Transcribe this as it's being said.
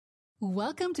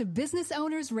Welcome to Business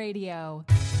Owners Radio.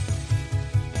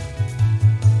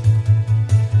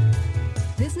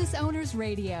 Business Owners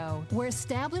Radio, where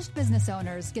established business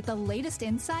owners get the latest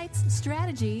insights,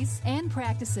 strategies, and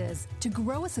practices to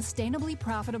grow a sustainably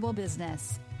profitable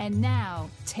business. And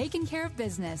now, taking care of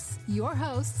business, your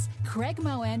hosts, Craig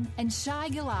Moen and Shai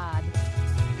Gilad.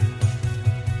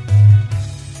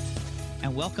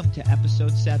 And welcome to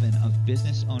episode 7 of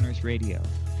Business Owners Radio.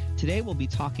 Today we'll be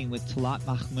talking with Talat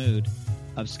Mahmood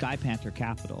of Sky Panther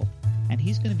Capital, and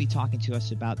he's going to be talking to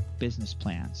us about business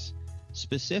plans,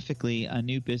 specifically a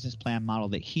new business plan model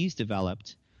that he's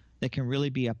developed that can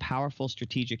really be a powerful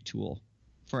strategic tool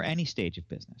for any stage of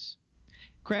business.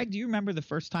 Craig, do you remember the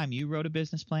first time you wrote a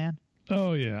business plan?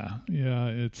 Oh, yeah.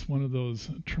 It's one of those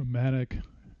traumatic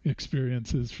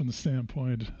experiences from the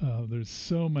standpoint there's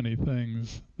so many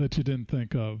things that you didn't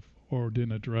think of or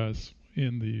didn't address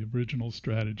in the original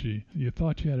strategy. You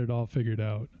thought you had it all figured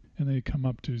out, and then you come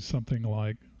up to something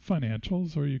like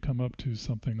financials, or you come up to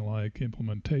something like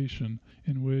implementation,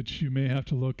 in which you may have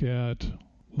to look at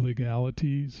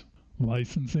legalities,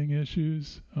 licensing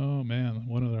issues. Oh man,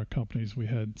 one of our companies, we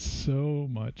had so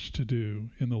much to do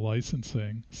in the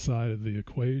licensing side of the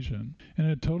equation, and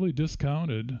it totally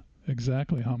discounted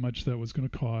exactly how much that was going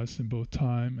to cost in both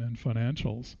time and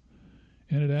financials.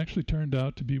 And it actually turned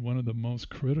out to be one of the most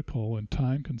critical and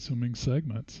time-consuming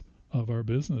segments of our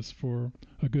business for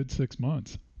a good 6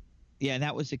 months. Yeah, and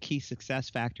that was a key success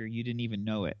factor. You didn't even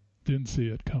know it. Didn't see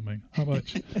it coming. How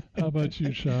about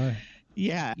you, Shai?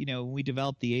 Yeah, when we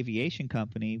developed the aviation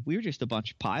company, we were just a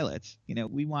bunch of pilots.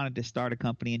 We wanted to start a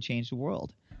company and change the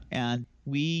world. And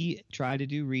we tried to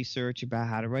do research about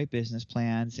how to write business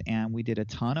plans, and we did a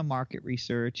ton of market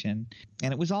research, and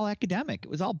it was all academic. It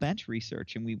was all bench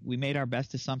research, and we made our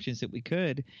best assumptions that we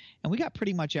could, and we got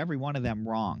pretty much every one of them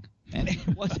wrong. And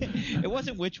it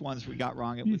wasn't which ones we got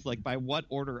wrong. It was like, by what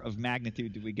order of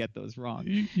magnitude did we get those wrong?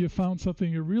 You found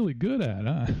something you're really good at,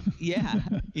 huh?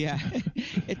 Yeah.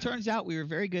 It turns out we were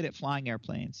very good at flying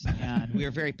airplanes, and we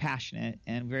were very passionate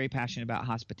about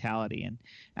hospitality.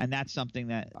 And that's something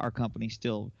that our company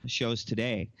still shows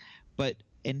today. But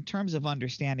in terms of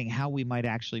understanding how we might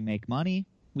actually make money,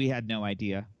 we had no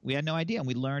idea. And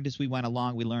we learned as we went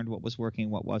along. We learned what was working,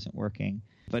 what wasn't working.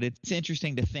 But it's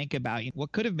interesting to think about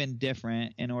what could have been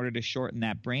different in order to shorten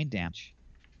that brain damage.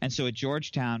 And so at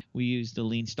Georgetown, we used the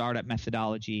lean startup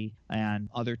methodology and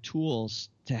other tools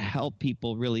to help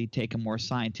people really take a more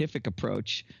scientific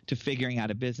approach to figuring out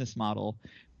a business model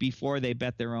before they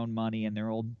bet their own money and their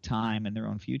own time and their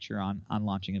own future on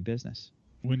launching a business.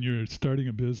 When you're starting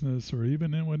a business, or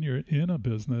even when you're in a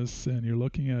business and you're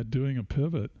looking at doing a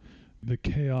pivot, the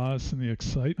chaos and the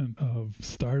excitement of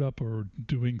startup or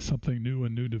doing something new, a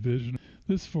new division,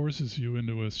 this forces you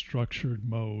into a structured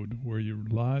mode where you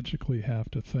logically have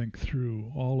to think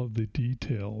through all of the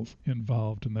details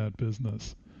involved in that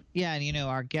business. Yeah, and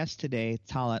our guest today,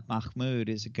 Talat Mahmood,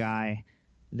 is a guy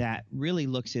that really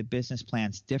looks at business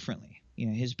plans differently.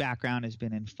 His background has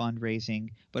been in fundraising,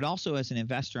 but also as an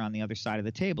investor on the other side of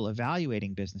the table,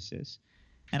 evaluating businesses.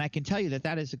 And I can tell you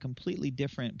that is a completely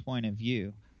different point of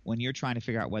view when you're trying to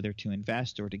figure out whether to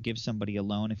invest or to give somebody a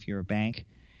loan if you're a bank.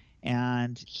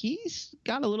 And he's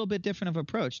got a little bit different of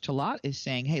approach. Talat is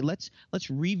saying, hey, let's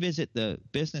revisit the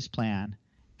business plan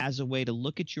as a way to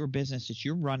look at your business that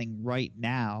you're running right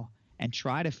now and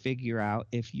try to figure out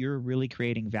if you're really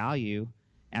creating value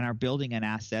and are building an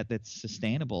asset that's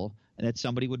sustainable and that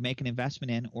somebody would make an investment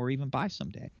in or even buy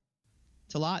someday.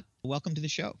 Talat, welcome to the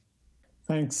show.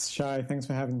 Thanks, Shai. Thanks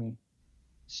for having me.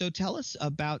 So tell us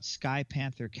about Sky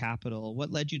Panther Capital.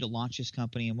 What led you to launch this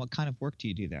company, and what kind of work do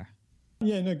you do there?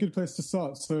 Yeah, good place to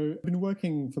start. So I've been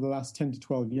working for the last 10 to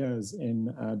 12 years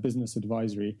in business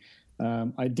advisory.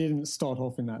 I didn't start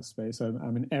off in that space.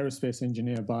 I'm an aerospace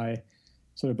engineer by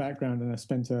sort of background, and I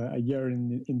spent a year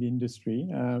in the industry.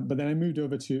 But then I moved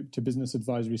over to business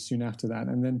advisory soon after that.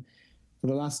 And then for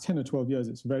the last 10 or 12 years,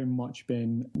 it's very much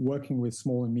been working with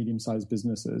small and medium-sized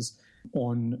businesses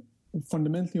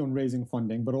fundamentally on raising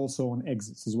funding, but also on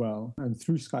exits as well. And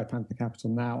through Sky Panther Capital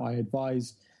now, I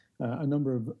advise a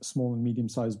number of small and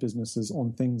medium-sized businesses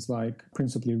on things like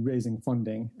principally raising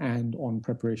funding and on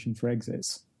preparation for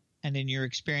exits. And in your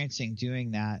experiencing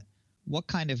doing that, what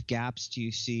kind of gaps do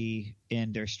you see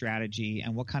in their strategy,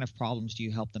 and what kind of problems do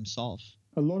you help them solve?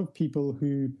 A lot of people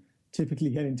who typically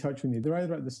get in touch with me, they're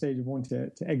either at the stage of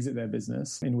wanting to exit their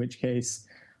business, in which case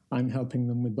I'm helping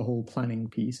them with the whole planning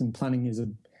piece, and planning is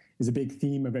a big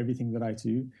theme of everything that I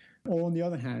do. Or on the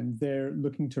other hand, they're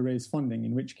looking to raise funding,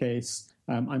 in which case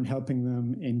I'm helping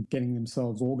them in getting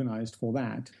themselves organized for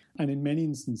that. And in many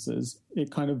instances, it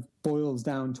kind of boils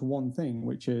down to one thing,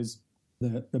 which is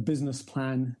the business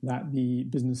plan that the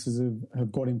businesses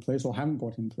have got in place or haven't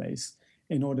got in place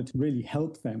in order to really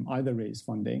help them either raise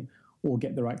funding or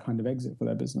get the right kind of exit for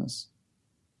their business.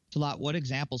 Talat, what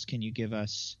examples can you give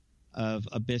us of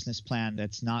a business plan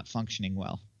that's not functioning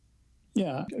well?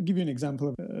 Yeah, I'll give you an example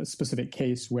of a specific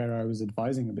case where I was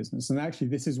advising a business. And actually,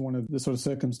 this is one of the sort of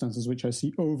circumstances which I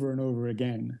see over and over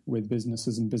again with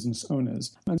businesses and business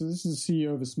owners. And so this is a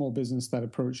CEO of a small business that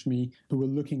approached me who were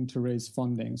looking to raise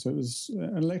funding. So it was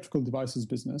an electrical devices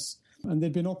business. And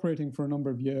they'd been operating for a number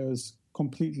of years,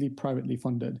 completely privately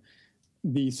funded.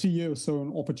 The CEO saw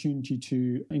an opportunity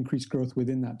to increase growth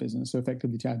within that business, so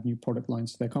effectively to add new product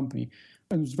lines to their company,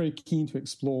 and was very keen to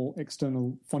explore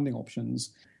external funding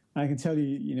options. I can tell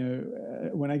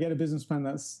you, when I get a business plan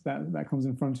that comes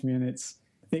in front of me and it's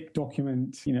a thick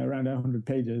document, around 100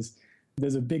 pages,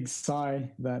 there's a big sigh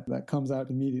that comes out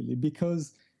immediately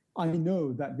because I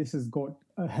know that this has got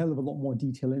a hell of a lot more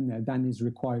detail in there than is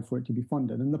required for it to be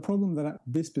funded. And the problem that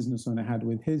this business owner had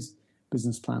with his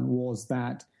business plan was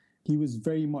that he was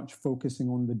very much focusing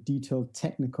on the detailed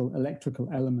technical electrical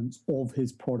elements of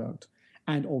his product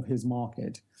and of his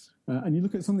market. And you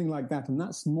look at something like that, and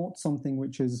that's not something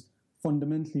which is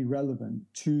fundamentally relevant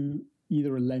to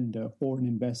either a lender or an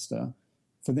investor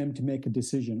for them to make a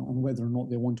decision on whether or not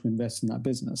they want to invest in that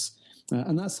business.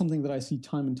 And that's something that I see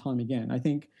time and time again. I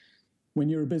think when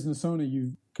you're a business owner,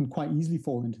 you can quite easily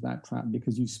fall into that trap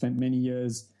because you've spent many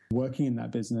years working in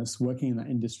that business, working in that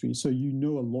industry. So you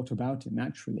know a lot about it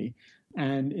naturally.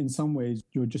 And in some ways,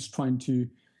 you're just trying to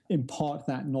impart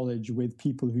that knowledge with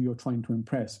people who you're trying to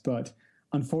impress. But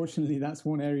unfortunately, that's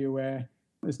one area where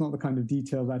it's not the kind of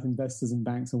detail that investors and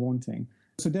banks are wanting.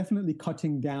 So definitely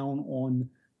cutting down on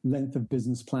length of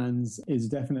business plans is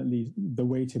definitely the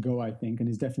way to go, I think, and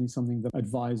is definitely something that I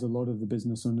advise a lot of the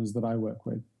business owners that I work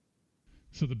with.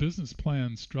 So the business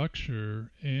plan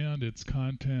structure and its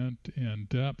content and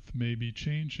depth may be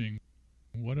changing.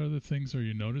 What other things are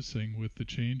you noticing with the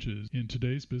changes in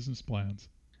today's business plans?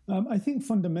 I think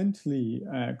fundamentally,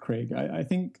 Craig, I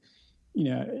think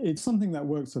it's something that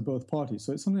works for both parties.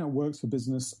 So it's something that works for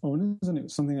business owners and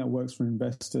it's something that works for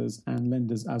investors and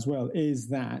lenders as well, is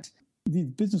that the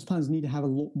business plans need to have a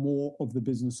lot more of the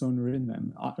business owner in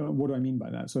them. What do I mean by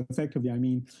that? So effectively, I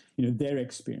mean, their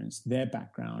experience, their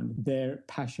background, their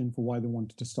passion for why they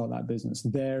wanted to start that business,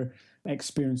 their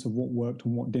experience of what worked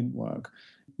and what didn't work.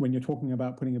 When you're talking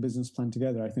about putting a business plan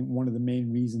together, I think one of the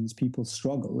main reasons people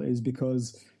struggle is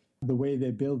because the way they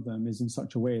build them is in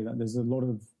such a way that there's a lot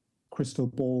of crystal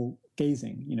ball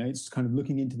gazing. It's kind of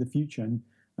looking into the future and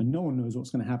no one knows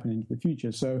what's going to happen into the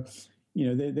future. So,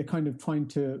 they're kind of trying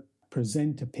to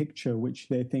present a picture which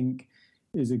they think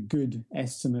is a good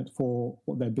estimate for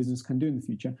what their business can do in the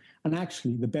future. And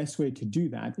actually, the best way to do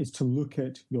that is to look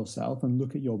at yourself and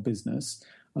look at your business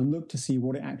and look to see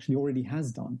what it actually already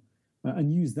has done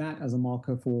and use that as a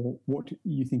marker for what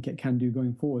you think it can do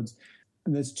going forwards.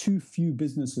 And there's too few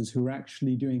businesses who are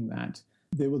actually doing that.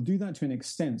 They will do that to an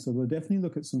extent. So they'll definitely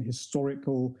look at some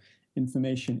historical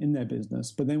information in their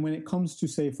business. But then when it comes to,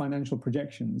 say, financial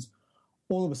projections,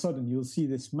 all of a sudden you'll see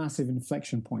this massive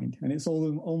inflection point. And it's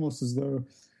almost as though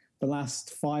the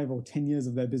last 5 or 10 years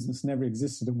of their business never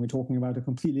existed and we're talking about a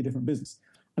completely different business.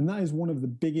 And that is one of the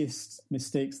biggest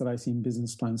mistakes that I see in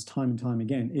business plans time and time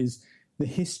again, is the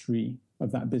history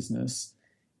of that business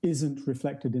isn't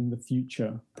reflected in the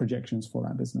future projections for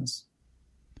that business.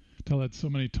 Talat, so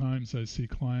many times I see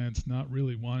clients not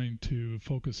really wanting to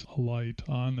focus a light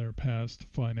on their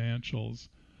past financials.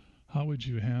 How would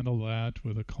you handle that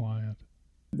with a client?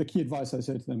 The key advice I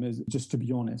say to them is just to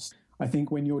be honest. I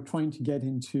think when you're trying to get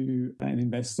into an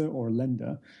investor or a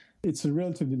lender, it's a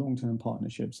relatively long-term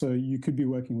partnership. So you could be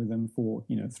working with them for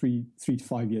 3 to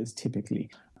 5 years typically.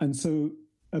 And so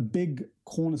a big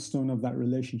cornerstone of that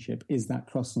relationship is that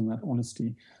trust and that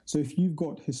honesty. So if you've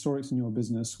got historics in your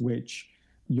business which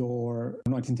you're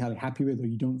not entirely happy with, or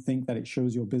you don't think that it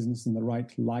shows your business in the right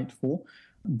light for,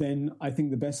 then I think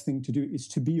the best thing to do is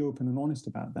to be open and honest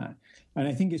about that. And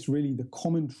I think it's really the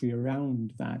commentary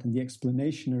around that and the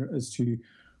explanation as to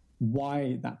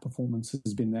why that performance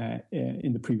has been there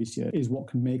in the previous year is what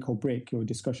can make or break your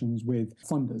discussions with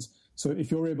funders. So if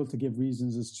you're able to give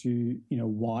reasons as to,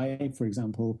 why, for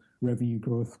example, revenue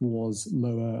growth was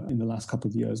lower in the last couple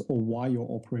of years, or why your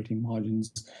operating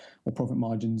margins or profit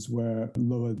margins were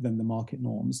lower than the market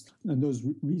norms, and those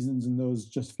reasons and those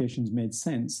justifications made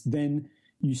sense, then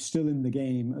you're still in the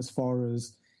game as far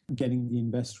as getting the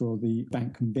investor or the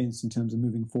bank convinced in terms of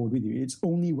moving forward with you. It's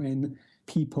only when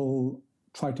people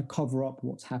try to cover up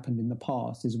what's happened in the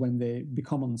past is when they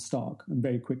become unstuck, and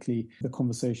very quickly the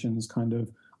conversations kind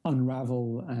of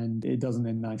unravel and it doesn't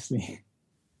end nicely.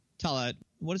 Talat,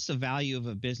 what is the value of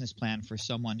a business plan for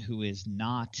someone who is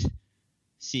not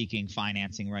seeking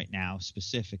financing right now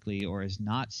specifically, or is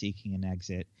not seeking an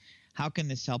exit? How can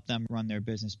this help them run their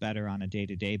business better on a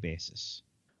day-to-day basis?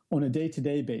 On a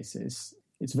day-to-day basis,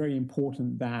 it's very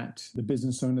important that the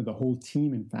business owner, the whole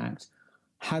team, in fact,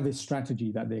 have a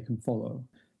strategy that they can follow.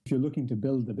 If you're looking to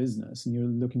build a business and you're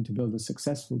looking to build a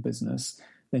successful business,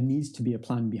 there needs to be a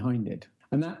plan behind it.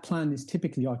 And that plan is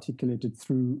typically articulated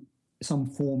through some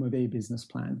form of a business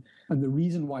plan. And the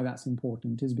reason why that's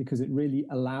important is because it really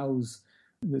allows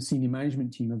the senior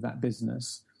management team of that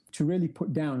business to really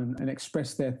put down and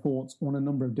express their thoughts on a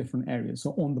number of different areas.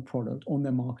 So on the product, on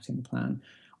their marketing plan,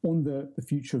 on the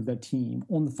future of their team,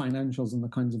 on the financials and the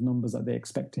kinds of numbers that they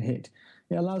expect to hit.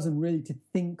 It allows them really to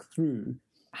think through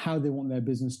how they want their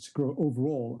business to grow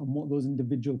overall and what those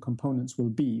individual components will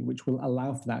be, which will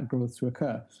allow for that growth to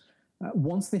occur.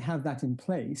 Once they have that in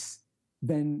place,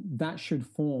 then that should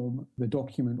form the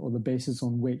document or the basis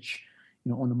on which,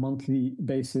 on a monthly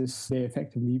basis, they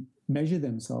effectively measure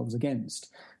themselves against.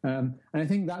 And I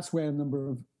think that's where a number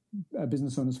of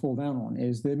business owners fall down on,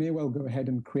 is they may well go ahead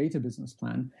and create a business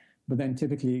plan, but then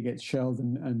typically it gets shelved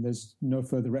and there's no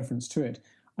further reference to it.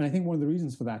 And I think one of the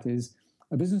reasons for that is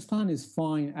a business plan is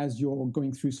fine as you're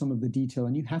going through some of the detail,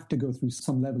 and you have to go through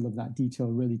some level of that detail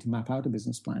really to map out a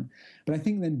business plan. But I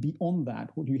think then beyond that,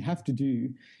 what you have to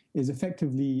do is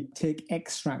effectively take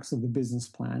extracts of the business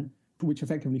plan, which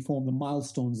effectively form the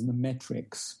milestones and the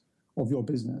metrics of your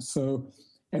business. So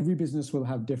every business will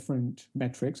have different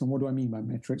metrics. And what do I mean by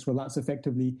metrics? Well, that's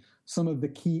effectively some of the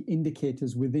key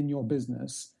indicators within your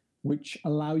business which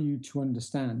allow you to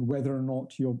understand whether or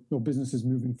not your business is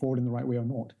moving forward in the right way or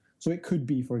not. So it could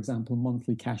be, for example,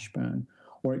 monthly cash burn,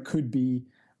 or it could be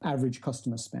average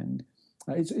customer spend.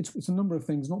 It's a number of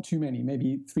things, not too many,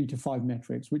 maybe 3 to 5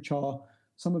 metrics, which are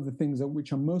some of the things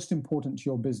which are most important to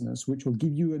your business, which will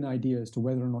give you an idea as to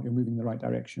whether or not you're moving in the right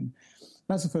direction.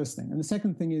 That's the first thing. And the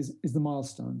second thing is the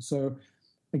milestone. So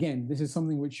again, this is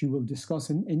something which you will discuss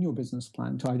in your business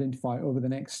plan to identify over the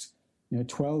next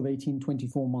 12, 18,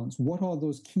 24 months. What are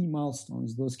those key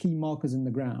milestones, those key markers in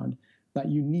the ground that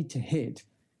you need to hit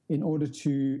in order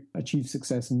to achieve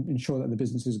success and ensure that the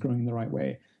business is growing in the right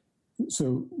way?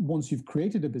 So once you've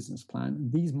created a business plan,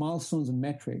 these milestones and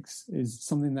metrics is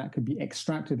something that could be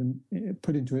extracted and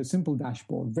put into a simple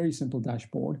dashboard, very simple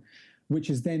dashboard, which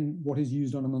is then what is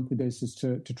used on a monthly basis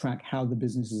to track how the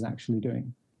business is actually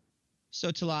doing. So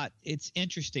Talat, it's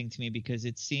interesting to me because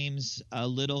it seems a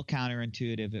little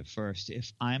counterintuitive at first.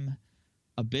 If I'm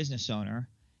a business owner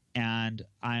and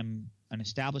I'm an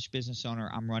established business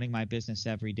owner, I'm running my business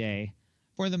every day.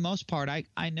 For the most part,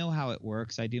 I know how it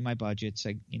works. I do my budgets.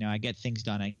 I get things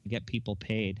done. I get people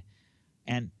paid.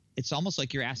 And it's almost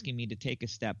like you're asking me to take a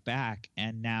step back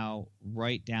and now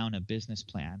write down a business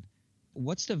plan.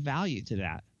 What's the value to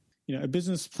that? A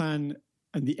business plan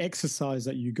and the exercise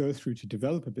that you go through to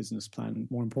develop a business plan,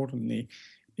 more importantly,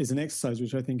 is an exercise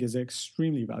which I think is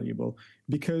extremely valuable,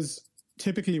 because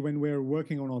typically when we're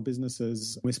working on our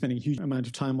businesses, we're spending a huge amount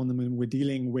of time on them and we're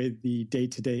dealing with the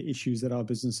day-to-day issues that our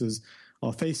businesses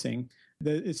are facing.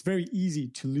 It's very easy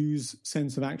to lose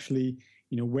sense of actually,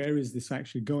 where is this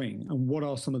actually going and what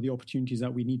are some of the opportunities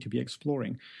that we need to be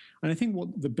exploring. And I think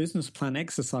what the business plan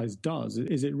exercise does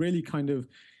is it really kind of,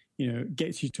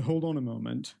 gets you to hold on a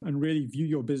moment and really view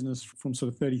your business from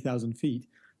sort of 30,000 feet,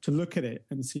 to look at it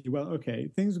and see, well, okay,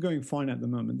 things are going fine at the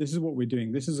moment. This is what we're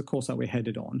doing. This is a course that we're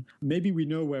headed on. Maybe we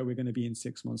know where we're going to be in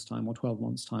 6 months' time or 12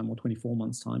 months' time or 24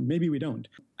 months' time. Maybe we don't.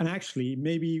 And actually,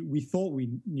 maybe we thought we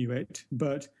knew it,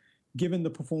 but given the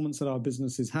performance that our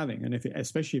business is having, and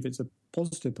especially if it's a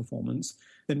positive performance,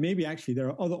 then maybe actually there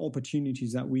are other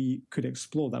opportunities that we could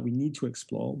explore, that we need to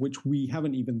explore, which we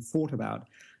haven't even thought about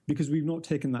because we've not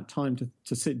taken that time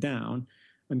to sit down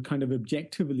and kind of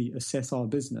objectively assess our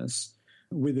business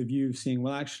with a view of seeing,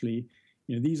 well, actually,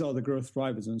 these are the growth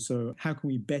drivers. And so how can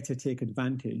we better take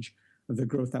advantage of the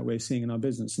growth that we're seeing in our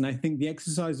business? And I think the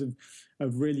exercise of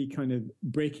really kind of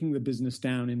breaking the business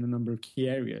down in a number of key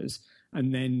areas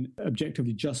and then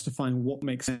objectively justifying what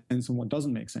makes sense and what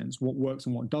doesn't make sense, what works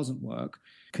and what doesn't work,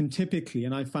 can typically,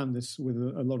 and I found this with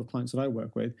a lot of clients that I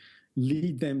work with,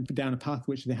 lead them down a path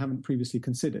which they haven't previously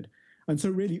considered. And so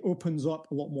it really opens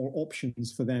up a lot more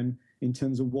options for them in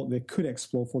terms of what they could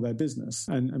explore for their business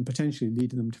and potentially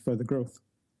lead them to further growth.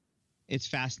 It's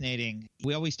fascinating.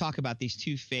 We always talk about these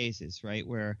two phases, right?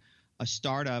 Where a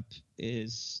startup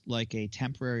is like a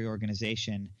temporary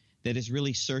organization that is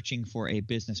really searching for a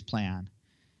business plan,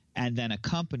 and then a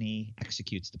company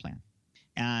executes the plan.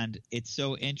 And it's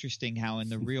so interesting how in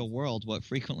the real world, what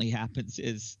frequently happens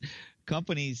is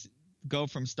companies go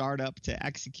from startup to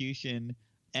execution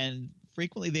And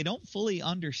frequently they don't fully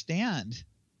understand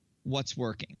what's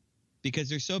working because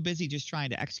they're so busy just trying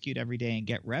to execute every day and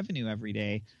get revenue every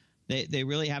day. They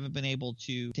really haven't been able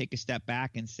to take a step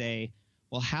back and say,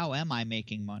 well, how am I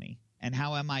making money? And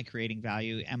how am I creating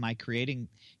value? Am I creating,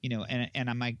 and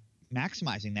am I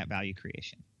maximizing that value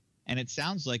creation? And it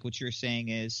sounds like what you're saying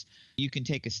is you can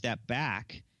take a step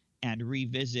back and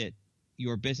revisit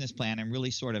your business plan and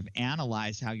really sort of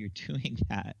analyze how you're doing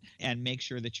that and make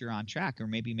sure that you're on track, or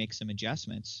maybe make some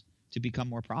adjustments to become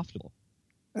more profitable.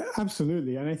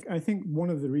 Absolutely. And I think one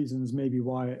of the reasons maybe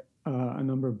why a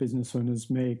number of business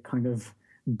owners may kind of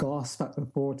gasp at the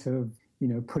thought of,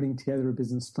 putting together a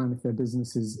business plan if their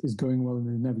business is going well and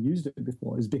they've never used it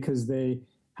before is because they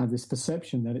have this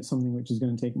perception that it's something which is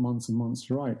going to take months and months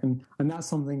to write. And that's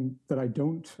something that I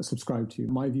don't subscribe to.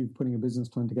 My view of putting a business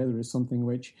plan together is something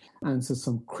which answers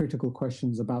some critical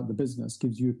questions about the business,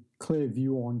 gives you a clear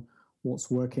view on what's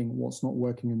working, what's not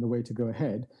working, and the way to go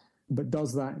ahead, but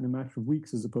does that in a matter of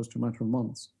weeks as opposed to a matter of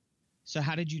months. So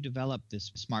how did you develop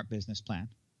this Smart Business Plan?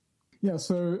 Yeah,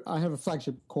 so I have a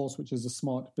flagship course, which is the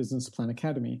Smart Business Plan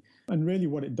Academy. And really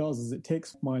what it does is it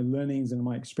takes my learnings and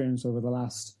my experience over the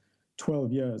last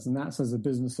 12 years, and that's as a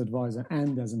business advisor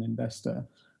and as an investor.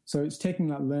 So it's taking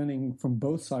that learning from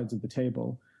both sides of the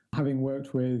table, having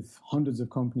worked with hundreds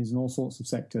of companies in all sorts of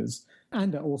sectors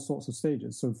and at all sorts of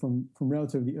stages. So from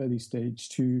relatively early stage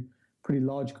to pretty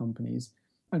large companies,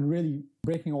 and really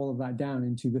breaking all of that down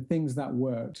into the things that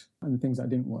worked and the things that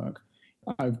didn't work.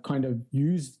 I've kind of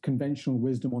used conventional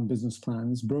wisdom on business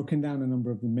plans, broken down a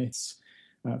number of the myths.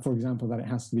 For example, that it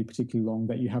has to be particularly long,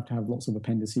 that you have to have lots of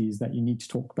appendices, that you need to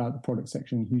talk about the product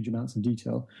section in huge amounts of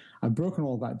detail. I've broken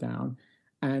all that down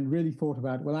and really thought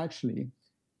about, well, actually,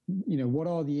 what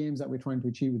are the aims that we're trying to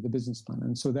achieve with the business plan?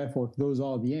 And so therefore, if those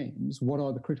are the aims, what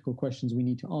are the critical questions we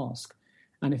need to ask?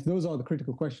 And if those are the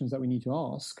critical questions that we need to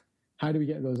ask, how do we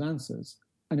get those answers?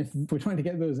 And if we're trying to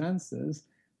get those answers,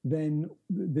 then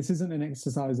this isn't an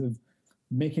exercise of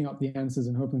making up the answers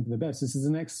and hoping for the best. This is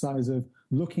an exercise of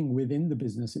looking within the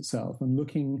business itself and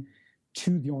looking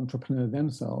to the entrepreneur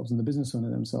themselves and the business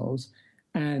owner themselves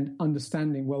and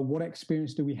understanding, well, what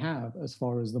experience do we have as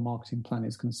far as the marketing plan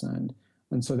is concerned?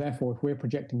 And so therefore, if we're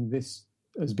projecting this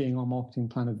as being our marketing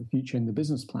plan of the future in the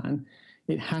business plan,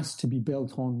 it has to be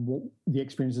built on what the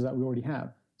experiences that we already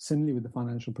have. Similarly with the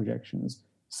financial projections,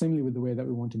 similarly with the way that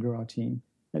we want to grow our team,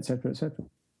 et cetera, et cetera.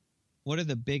 What are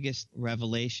the biggest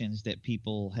revelations that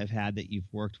people have had that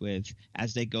you've worked with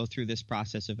as they go through this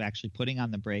process of actually putting on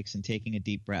the brakes and taking a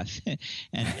deep breath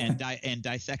and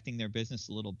dissecting their business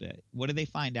a little bit? What do they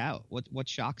find out? What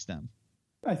shocks them?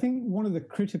 I think one of the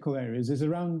critical areas is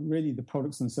around really the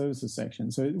products and services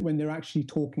section. So when they're actually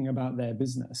talking about their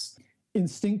business,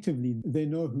 instinctively, they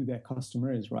know who their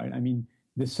customer is, right? I mean,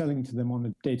 they're selling to them on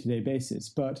a day-to-day basis,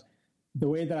 but the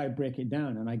way that I break it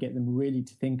down and I get them really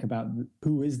to think about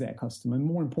who is their customer, and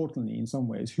more importantly, in some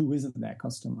ways, who isn't their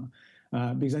customer.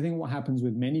 Because I think what happens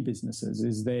with many businesses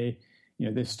is they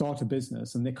start a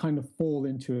business and they kind of fall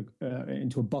into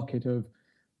a bucket of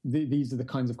these are the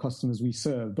kinds of customers we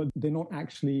serve, but they're not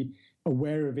actually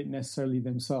aware of it necessarily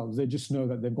themselves. They just know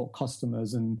that they've got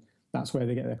customers and that's where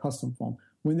they get their custom from.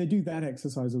 When they do that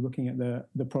exercise of looking at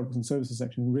the products and services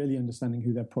section, really understanding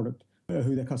who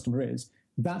their customer is,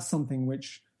 that's something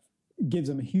which gives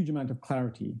them a huge amount of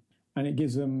clarity. And it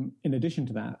gives them, in addition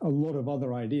to that, a lot of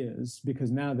other ideas, because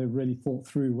now they've really thought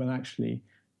through, well, actually,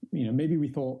 maybe we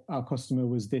thought our customer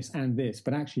was this and this,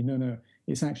 but actually, no,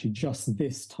 it's actually just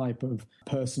this type of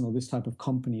person or this type of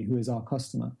company who is our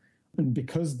customer. And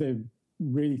because they've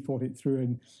really thought it through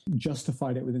and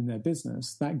justified it within their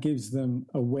business, that gives them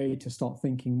a way to start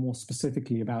thinking more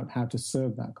specifically about how to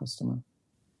serve that customer.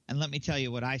 And let me tell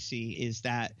you, what I see is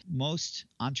that most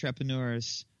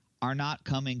entrepreneurs are not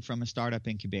coming from a startup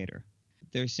incubator.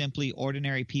 They're simply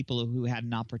ordinary people who had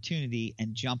an opportunity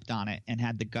and jumped on it and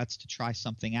had the guts to try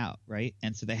something out, right?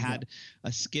 And so they had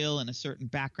a skill and a certain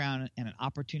background, and an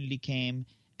opportunity came,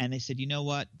 and they said, you know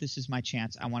what, this is my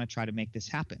chance. I want to try to make this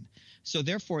happen. So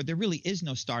therefore, there really is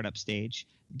no startup stage.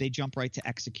 They jump right to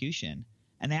execution,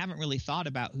 and they haven't really thought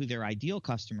about who their ideal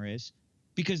customer is,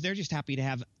 because they're just happy to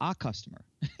have a customer,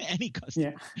 any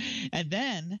customer. Yeah. And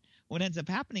then what ends up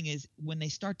happening is when they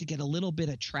start to get a little bit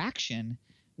of traction,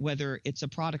 whether it's a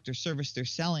product or service they're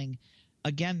selling,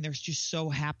 again, they're just so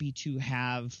happy to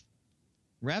have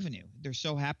revenue. They're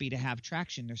so happy to have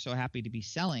traction. They're so happy to be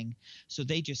selling. So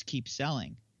they just keep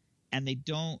selling. And they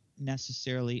don't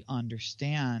necessarily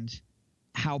understand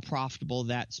how profitable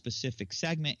that specific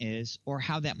segment is, or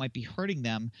how that might be hurting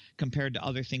them compared to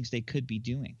other things they could be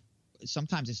doing.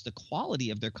 Sometimes it's the quality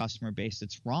of their customer base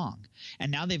that's wrong.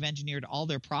 And now they've engineered all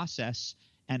their process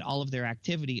and all of their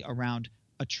activity around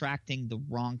attracting the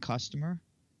wrong customer.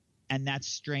 And that's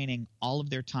straining all of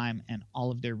their time and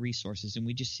all of their resources. And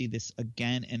we just see this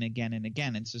again and again and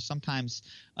again. And so sometimes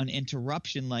an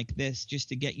interruption like this, just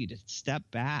to get you to step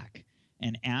back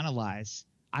and analyze,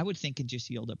 I would think could just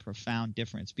yield a profound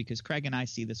difference, because Craig and I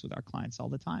see this with our clients all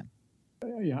the time.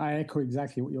 Yeah, I echo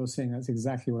exactly what you're saying. That's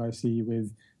exactly what I see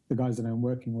with the guys that I'm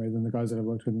working with and the guys that I've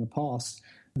worked with in the past.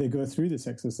 They go through this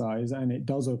exercise and it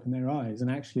does open their eyes. And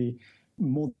actually,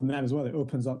 more than that as well, it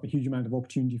opens up a huge amount of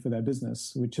opportunity for their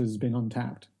business, which has been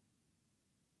untapped.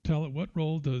 Talat, what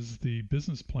role does the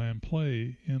business plan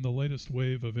play in the latest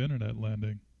wave of internet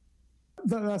lending?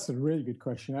 That's a really good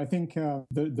question. I think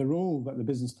the role that the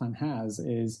business plan has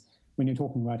is, when you're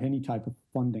talking about any type of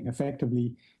funding,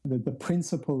 effectively the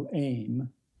principal aim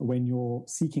when you're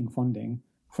seeking funding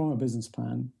from a business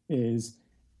plan is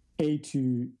A,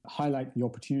 to highlight the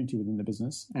opportunity within the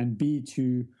business, and B,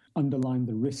 to underline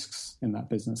the risks in that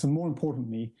business. And more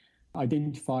importantly,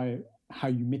 identify how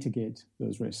you mitigate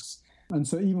those risks. And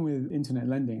so even with internet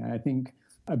lending, I think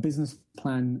a business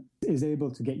plan is able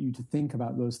to get you to think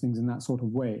about those things in that sort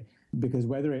of way. Because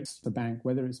whether it's a bank,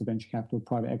 whether it's a venture capital,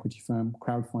 private equity firm,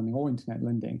 crowdfunding, or internet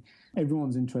lending,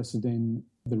 everyone's interested in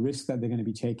the risk that they're going to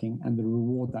be taking and the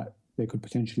reward that they could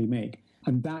potentially make.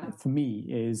 And that, for me,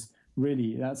 is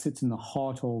really, that sits in the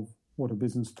heart of what a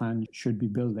business plan should be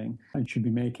building and should be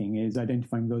making, is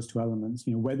identifying those two elements,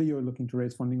 whether you're looking to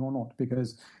raise funding or not,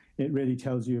 because it really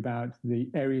tells you about the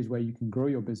areas where you can grow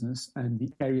your business and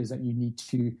the areas that you need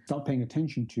to start paying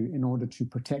attention to in order to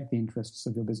protect the interests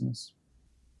of your business.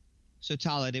 So,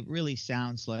 Talat, it really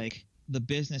sounds like the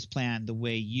business plan, the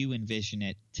way you envision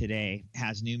it today,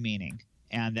 has new meaning,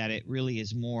 and that it really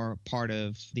is more part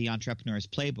of the entrepreneur's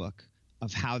playbook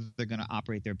of how they're going to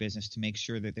operate their business to make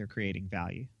sure that they're creating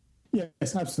value.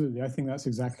 Yes, absolutely. I think that's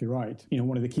exactly right.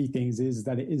 One of the key things is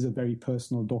that it is a very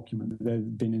personal document. There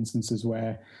have been instances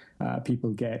where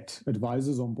people get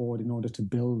advisors on board in order to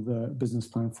build the business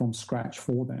plan from scratch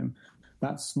for them.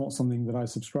 That's not something that I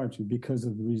subscribe to, because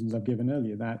of the reasons I've given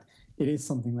earlier, that it is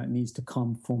something that needs to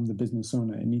come from the business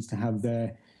owner. It needs to have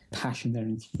their passion, their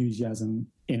enthusiasm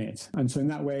in it. And so in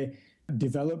that way,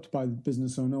 developed by the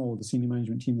business owner or the senior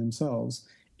management team themselves,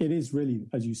 it is really,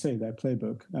 as you say, their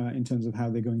playbook in terms of how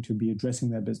they're going to be addressing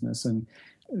their business and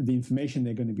the information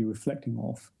they're going to be reflecting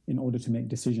off in order to make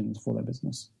decisions for their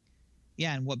business.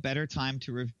 Yeah, and what better time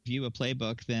to review a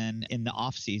playbook than in the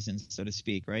off season, so to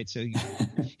speak, right? So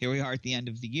here we are at the end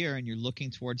of the year, and you're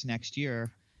looking towards next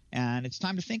year, and it's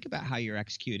time to think about how you're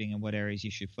executing and what areas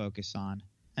you should focus on.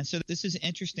 And so this is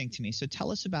interesting to me. So tell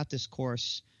us about this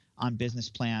course on business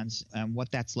plans and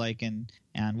what that's like and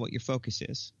what your focus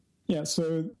is. Yeah,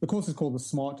 so the course is called the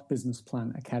Smart Business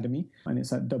Plan Academy, and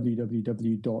it's at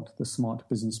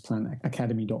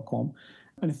www.thesmartbusinessplanacademy.com.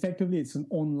 And effectively, it's an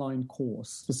online course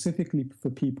specifically for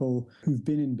people who've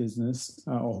been in business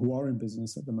or who are in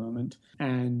business at the moment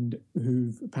and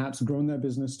who've perhaps grown their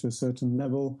business to a certain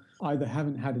level, either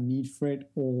haven't had a need for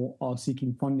it or are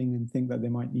seeking funding and think that they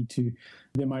might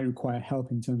require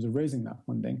help in terms of raising that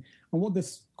funding. And what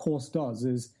this course does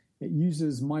is it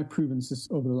uses my proven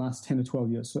system over the last 10 or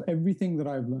 12 years. So everything that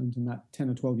I've learned in that 10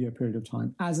 or 12 year period of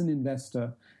time as an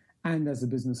investor and as a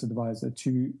business advisor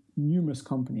to numerous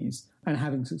companies and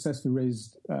having successfully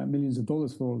raised millions of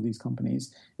dollars for all of these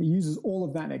companies, it uses all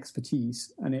of that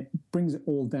expertise and it brings it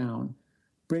all down,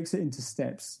 breaks it into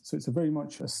steps. So it's very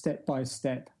much a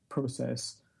step-by-step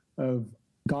process of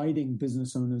guiding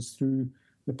business owners through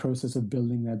the process of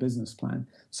building their business plan.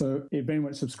 So it very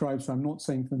much subscribes to, I'm not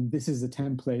saying to them, this is a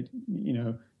template,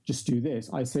 just do this.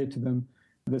 I say to them,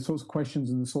 the sorts of questions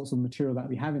and the sorts of material that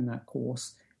we have in that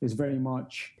course is very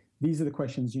much, these are the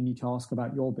questions you need to ask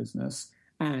about your business.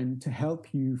 And to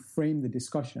help you frame the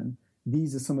discussion,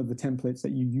 these are some of the templates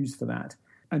that you use for that.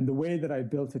 And the way that I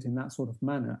built it in that sort of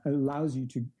manner allows you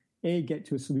to, A, get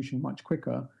to a solution much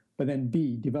quicker, but then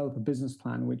B, develop a business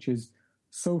plan which is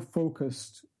so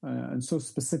focused and so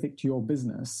specific to your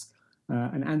business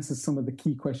and answers some of the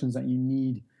key questions that you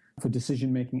need for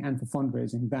decision-making and for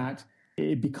fundraising, that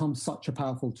it becomes such a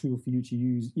powerful tool for you to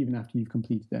use even after you've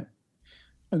completed it.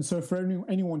 And so for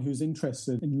anyone who's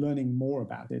interested in learning more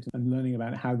about it and learning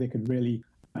about how they could really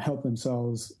help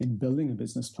themselves in building a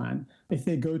business plan, if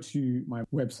they go to my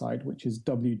website, which is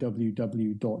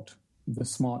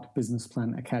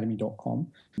www.thesmartbusinessplanacademy.com,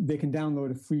 they can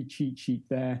download a free cheat sheet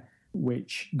there,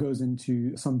 which goes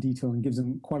into some detail and gives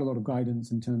them quite a lot of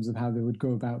guidance in terms of how they would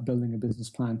go about building a business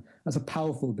plan. That's a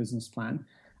powerful business plan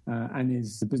and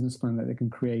is a business plan that they can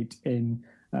create in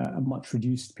a much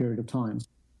reduced period of time.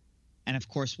 And of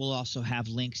course, we'll also have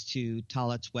links to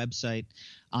Talat's website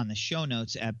on the show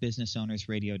notes at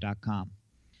businessownersradio.com.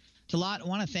 Talat, I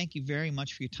want to thank you very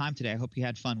much for your time today. I hope you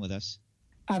had fun with us.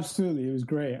 Absolutely. It was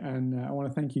great. And I want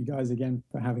to thank you guys again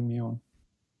for having me on.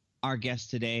 Our guest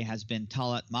today has been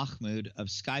Talat Mahmood of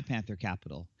Sky Panther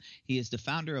Capital. He is the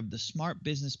founder of the Smart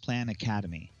Business Plan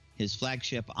Academy, his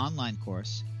flagship online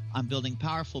course on building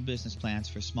powerful business plans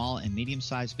for small and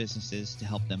medium-sized businesses to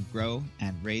help them grow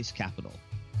and raise capital.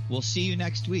 We'll see you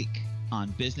next week on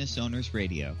Business Owners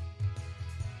Radio.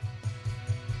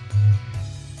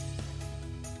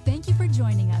 Thank you for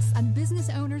joining us on Business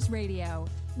Owners Radio.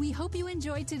 We hope you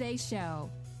enjoyed today's show.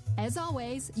 As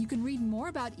always, you can read more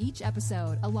about each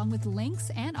episode along with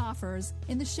links and offers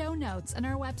in the show notes on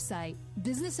our website,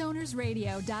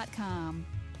 businessownersradio.com.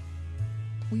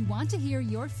 We want to hear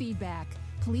your feedback.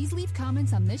 Please leave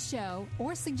comments on this show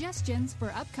or suggestions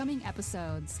for upcoming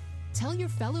episodes. Tell your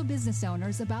fellow business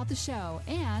owners about the show,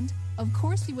 and, of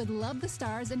course, we would love the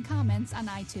stars and comments on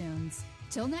iTunes.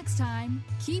 Till next time,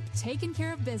 keep taking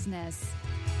care of business.